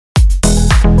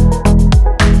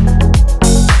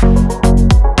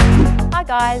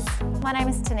guys, my name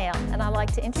is Tennille and I'd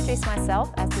like to introduce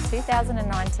myself as the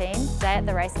 2019 Day at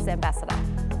the Races Ambassador.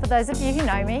 For those of you who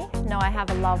know I have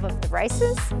a love of the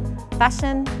races,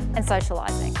 fashion and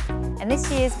socialising. And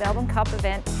this year's Melbourne Cup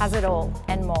event has it all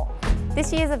and more.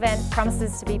 This year's event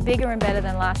promises to be bigger and better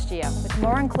than last year, with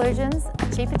more inclusions,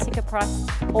 a cheaper ticket price,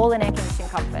 all in air-conditioned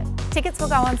comfort. Tickets will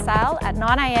go on sale at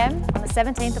 9 AM on the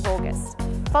 17th of August.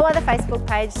 Follow the Facebook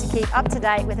page to keep up to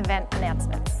date with event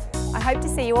announcements. I hope to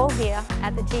see you all here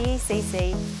at the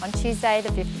GECC on Tuesday the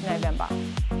 5th of November.